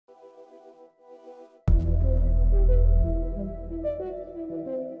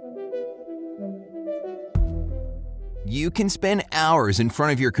You can spend hours in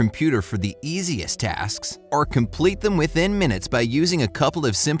front of your computer for the easiest tasks, or complete them within minutes by using a couple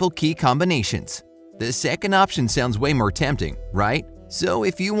of simple key combinations. The second option sounds way more tempting, right? So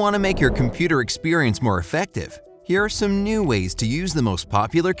if you want to make your computer experience more effective, here are some new ways to use the most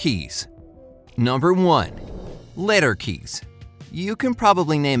popular keys. Number 1. Letter keys. You can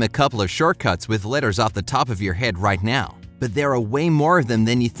probably name a couple of shortcuts with letters off the top of your head right now, but there are way more of them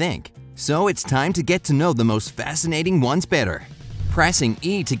than you think. So it's time to get to know the most fascinating ones better. Pressing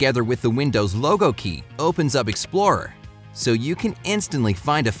E together with the Windows logo key opens up Explorer, so you can instantly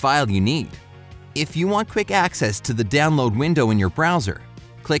find a file you need. If you want quick access to the download window in your browser,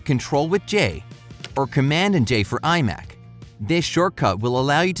 click Ctrl with J or Command and J for iMac. This shortcut will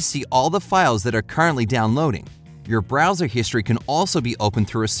allow you to see all the files that are currently downloading. Your browser history can also be opened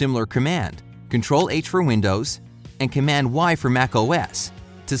through a similar command, Ctrl H for Windows and Command Y for Mac OS.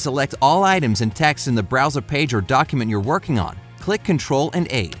 To select all items and text in the browser page or document you're working on, click Ctrl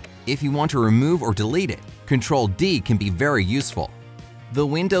and A. If you want to remove or delete it, Ctrl D can be very useful. The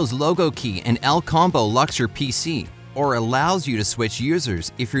Windows logo key and L combo locks your PC or allows you to switch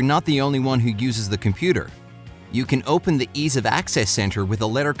users if you're not the only one who uses the computer. You can open the Ease of Access Center with a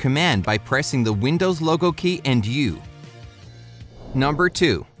letter command by pressing the Windows logo key and U. Number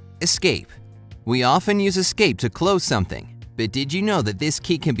 2. Escape. We often use Escape to close something. But did you know that this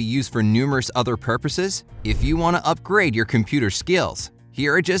key can be used for numerous other purposes? If you want to upgrade your computer skills,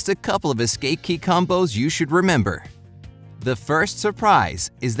 here are just a couple of escape key combos you should remember. The first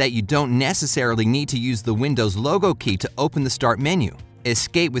surprise is that you don't necessarily need to use the Windows logo key to open the Start menu.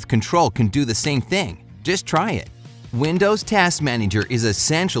 Escape with Ctrl can do the same thing. Just try it. Windows Task Manager is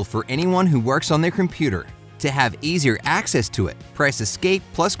essential for anyone who works on their computer. To have easier access to it, press Escape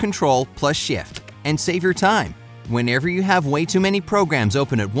plus Ctrl plus Shift and save your time. Whenever you have way too many programs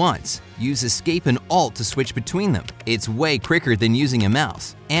open at once, use Escape and Alt to switch between them. It's way quicker than using a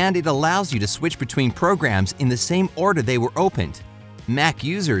mouse, and it allows you to switch between programs in the same order they were opened. Mac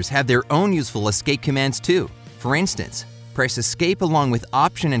users have their own useful escape commands too. For instance, press Escape along with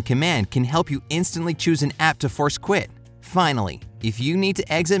Option and Command can help you instantly choose an app to force quit. Finally, if you need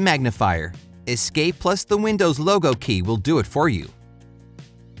to exit Magnifier, Escape plus the Windows logo key will do it for you.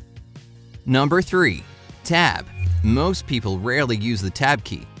 Number 3. Tab. Most people rarely use the Tab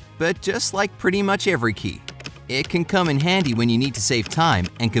key, but just like pretty much every key, it can come in handy when you need to save time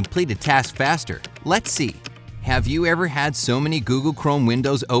and complete a task faster. Let's see. Have you ever had so many Google Chrome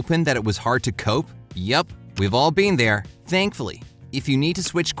windows open that it was hard to cope? Yup, we've all been there. Thankfully, if you need to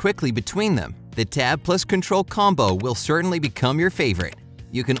switch quickly between them, the Tab plus Control combo will certainly become your favorite.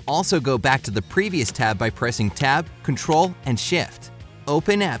 You can also go back to the previous tab by pressing Tab, Control, and Shift.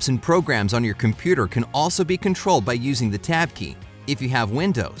 Open apps and programs on your computer can also be controlled by using the Tab key. If you have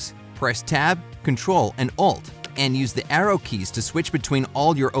Windows, press Tab, Control, and Alt, and use the arrow keys to switch between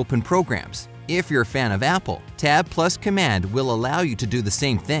all your open programs. If you're a fan of Apple, Tab plus Command will allow you to do the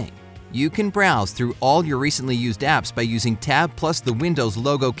same thing. You can browse through all your recently used apps by using Tab plus the Windows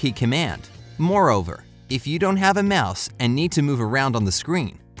logo key command. Moreover, if you don't have a mouse and need to move around on the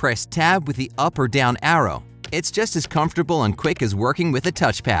screen, press Tab with the up or down arrow. It's just as comfortable and quick as working with a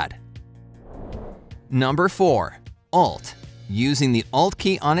touchpad. Number 4. Alt. Using the Alt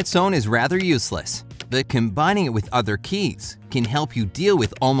key on its own is rather useless, but combining it with other keys can help you deal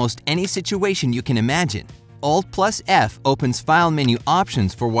with almost any situation you can imagine. Alt plus F opens file menu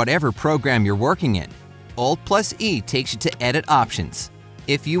options for whatever program you're working in. Alt plus E takes you to edit options.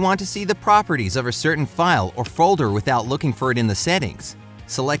 If you want to see the properties of a certain file or folder without looking for it in the settings,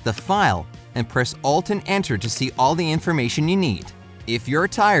 select the file and press Alt and Enter to see all the information you need. If you're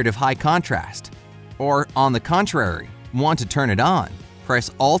tired of high contrast, or on the contrary, want to turn it on,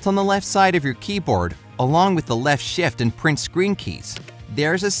 press Alt on the left side of your keyboard along with the left Shift and Print Screen keys.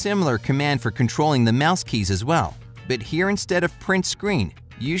 There's a similar command for controlling the mouse keys as well, but here instead of Print Screen,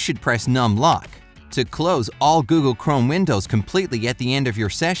 you should press Num Lock. To close all Google Chrome windows completely at the end of your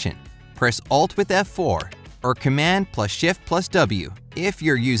session, press Alt with F4 or Command plus Shift plus W if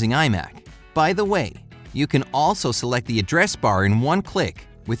you're using iMac. By the way, you can also select the address bar in one click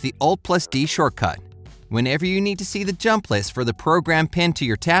with the Alt plus D shortcut. Whenever you need to see the jump list for the program pinned to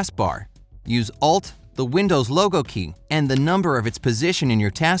your taskbar, use Alt, the Windows logo key, and the number of its position in your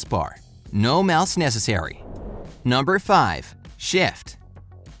taskbar. No mouse necessary. Number 5. Shift.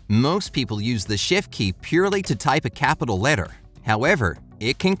 Most people use the Shift key purely to type a capital letter. However,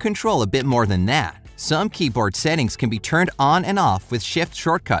 it can control a bit more than that. Some keyboard settings can be turned on and off with Shift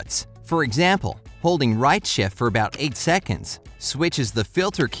shortcuts. For example, holding right Shift for about 8 seconds switches the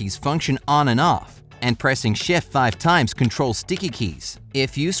filter key's function on and off, and pressing Shift 5 times controls sticky keys.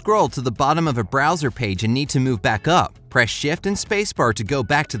 If you scroll to the bottom of a browser page and need to move back up, press Shift and spacebar to go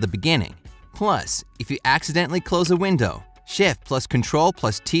back to the beginning. Plus, if you accidentally close a window, Shift plus Ctrl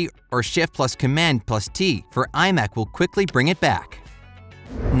plus T or Shift plus Command plus T for iMac will quickly bring it back.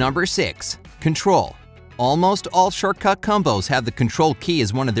 Number 6. Control. Almost all shortcut combos have the Control key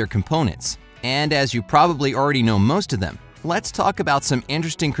as one of their components. And as you probably already know most of them, let's talk about some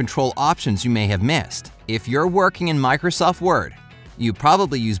interesting control options you may have missed. If you're working in Microsoft Word, you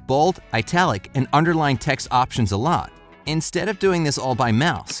probably use bold, italic, and underline text options a lot. Instead of doing this all by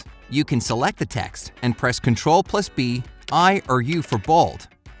mouse, you can select the text and press Ctrl plus B, I or U for bold,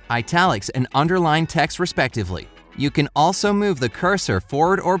 italics, and underline text respectively. You can also move the cursor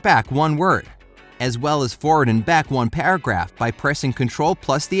forward or back one word, as well as forward and back one paragraph by pressing Ctrl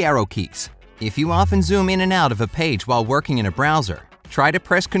plus the arrow keys. If you often zoom in and out of a page while working in a browser, try to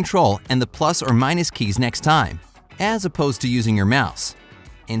press Ctrl and the plus or minus keys next time, as opposed to using your mouse.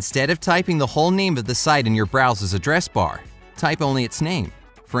 Instead of typing the whole name of the site in your browser's address bar, type only its name,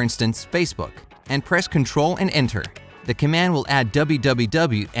 for instance, Facebook, and press Ctrl and Enter. The command will add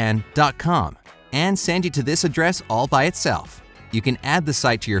www and .com and send you to this address all by itself. You can add the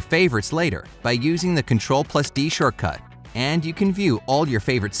site to your favorites later by using the Ctrl plus D shortcut. And you can view all your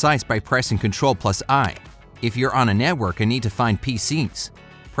favorite sites by pressing Ctrl plus I. If you're on a network and need to find PCs,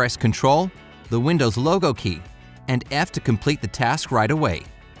 press Ctrl, the Windows logo key, and F to complete the task right away.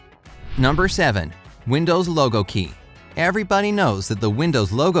 Number 7. Windows logo key. Everybody knows that the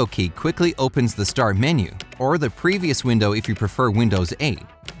Windows logo key quickly opens the Start menu, or the previous window if you prefer Windows 8.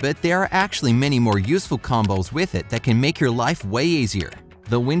 But there are actually many more useful combos with it that can make your life way easier.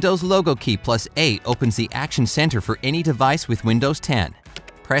 The Windows logo key plus A opens the Action Center for any device with Windows 10.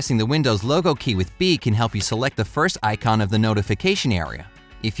 Pressing the Windows logo key with B can help you select the first icon of the notification area.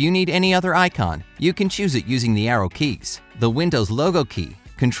 If you need any other icon, you can choose it using the arrow keys. The Windows logo key,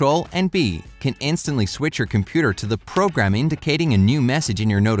 Ctrl and B, can instantly switch your computer to the program indicating a new message in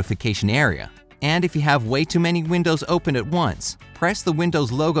your notification area. And if you have way too many windows open at once, press the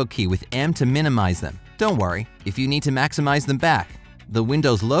Windows logo key with M to minimize them. Don't worry, if you need to maximize them back, the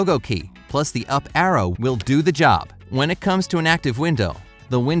Windows logo key plus the up arrow will do the job. When it comes to an active window,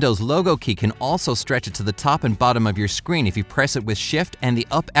 the Windows logo key can also stretch it to the top and bottom of your screen if you press it with Shift and the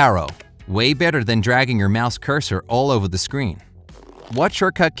up arrow. Way better than dragging your mouse cursor all over the screen. What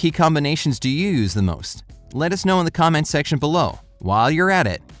shortcut key combinations do you use the most? Let us know in the comments section below. While you're at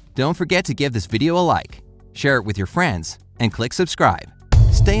it, don't forget to give this video a like, share it with your friends, and click subscribe.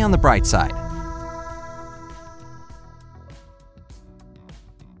 Stay on the bright side.